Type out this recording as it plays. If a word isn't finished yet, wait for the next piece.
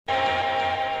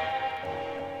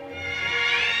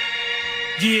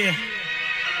Yeah.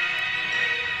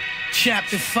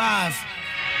 Chapter 5.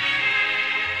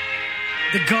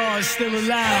 The God's still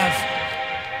alive.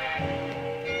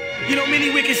 You know,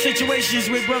 many wicked situations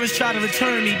where brothers try to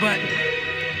return me, but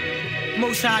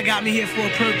Most High got me here for a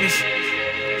purpose.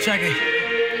 Check it.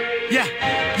 Yeah.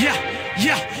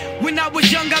 When I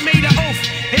was young, I made an oath,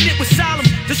 and it was solemn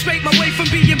to scrape my way from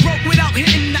being broke without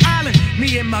hitting the island.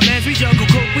 Me and my mans, we juggle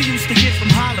coke, we used to get from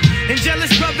Harlem. And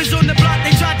jealous brothers on the block,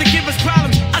 they tried to give us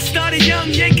problems. I started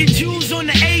young, yanking Jews on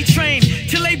the A train,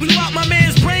 till they blew out my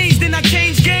man's brains, then I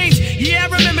changed games. Yeah,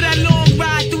 I remember that long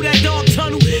ride through that dark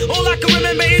tunnel. All I can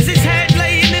remember is his head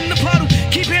laying in the puddle.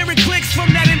 Keep hearing clicks from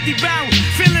that empty barrel,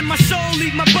 feeling my soul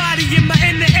leave my body in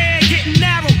the air getting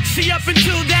narrow. See, up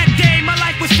until that day, my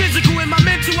life was physical and my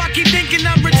mental. I keep thinking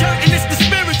I'm returning, it's the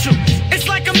spiritual. It's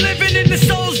like I'm living in the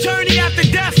soul's journey after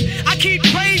death. I keep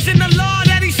praising the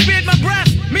Lord that he spared my breath.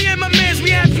 Me and my mans,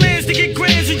 we had plans to get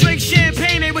grands and drink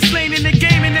champagne. They were slain in the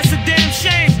game and that's a damn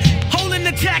shame. Holding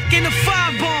the tack in a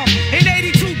 5-bomb, in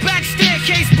 82 back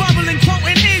staircase, bubbling,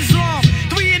 quoting Islam.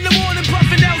 3 in the morning,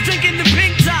 puffing out, drinking the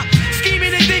pink top,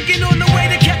 scheming and thinking on the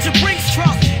way to catch a Brinks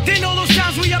truck. Then all those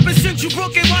times we up in Central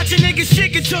Brooklyn, watching niggas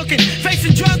chicken tookin',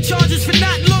 facing drug charges for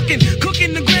not looking,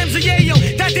 cooking the grams of yayo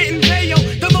that didn't pay yo.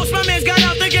 The most my mans got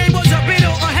out the game was a bit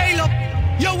or a halo.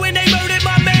 Yo, when they murdered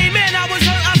my main man, I was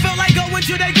hurt. I felt like going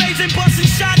to their graves and busting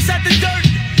shots at the dirt.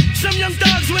 Some young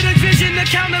thugs with a vision to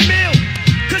count a meal,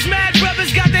 cause mad brothers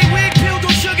got their wig peeled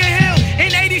on Sugar Hill. In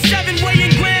 87,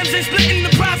 weighing grams and splitting the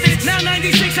profits. Now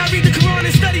 96, I read the Quran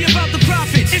and study about the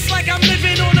prophets. It's like I'm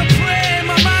living on a prayer,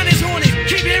 my mind is haunted.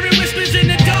 Keep hearing whispers in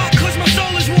the dark, cause my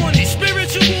soul is wanted.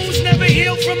 Spiritual wounds never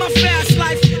healed from my fast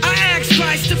life. I asked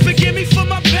Christ to forgive me for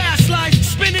my past life.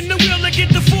 Spinning the wheel to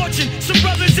get the fortune. Some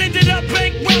brothers ended up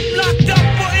bankrupt, locked up,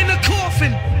 or in a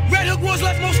coffin. Red Hook Wars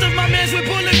left most of my mans with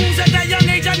bullet wounds. At that young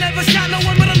age, I never shot no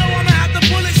one, but I know I'ma have to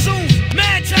pull it soon.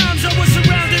 Mad times, I was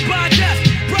surrounded by death.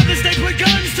 Brothers, they put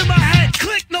guns to my head.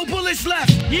 Click, no bullets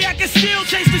left. Yeah, I can still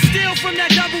taste the steel from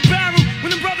that double barrel.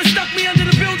 When the brothers stuck me under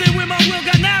the building where my will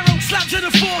got narrow. Slap to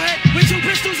the forehead with 2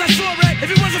 pistols, I saw red. If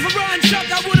it wasn't for Ron Chuck,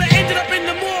 I would've ended up in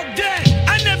the morgue dead.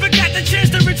 I never got the chance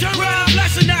to return Rob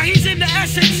Lesson. Now he's in the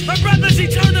essence. My brother's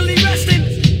eternally resting.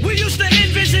 We used to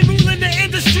envision ruling the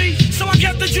industry, so I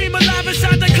kept the dream alive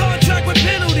inside the contract with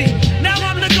penalty. Now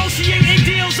I'm negotiating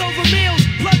deals over meals,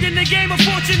 plugged in the game of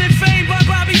fortune and fame by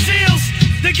Bobby Seals.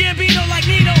 The Gambino like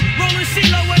Nino, rolling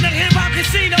CeeLo in the hip-hop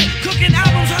casino, cooking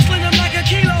albums, hustling them like a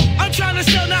kilo. I'm trying to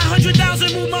sell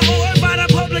 900,000, move my whole earth out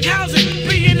of public housing,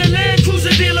 be in the Land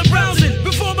Cruiser dealer browsing.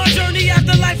 Before my journey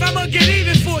after life, I'ma get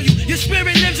even for you. Your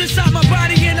spirit lives inside my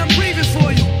body and I'm breathing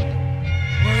for you.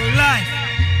 Word life.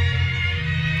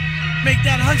 Make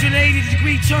that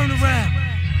 180-degree turnaround.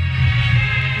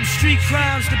 From street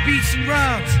crimes to beats and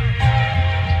rhymes.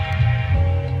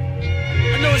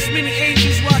 I know it's many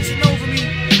angels watching over me.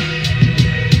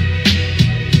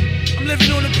 I'm living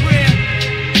on a prayer,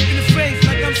 in the faith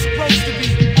like I'm supposed to be.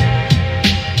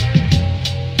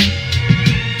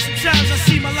 Sometimes I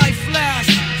see my life flash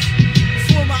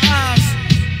before my eyes.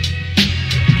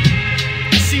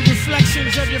 I see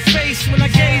reflections of your face when I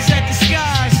gaze at the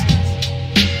skies.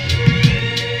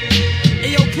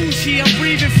 Hey yo, Poochie, I'm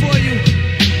breathing for you.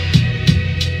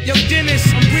 Yo, Dennis,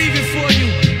 I'm breathing for you.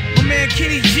 My man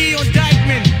Kenny G on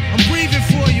Dykeman, I'm breathing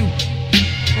for you.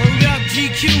 Word up,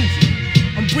 GQ,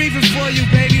 I'm breathing for you,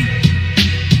 baby.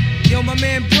 Yo, my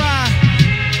man Brian,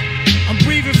 I'm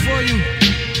breathing for you.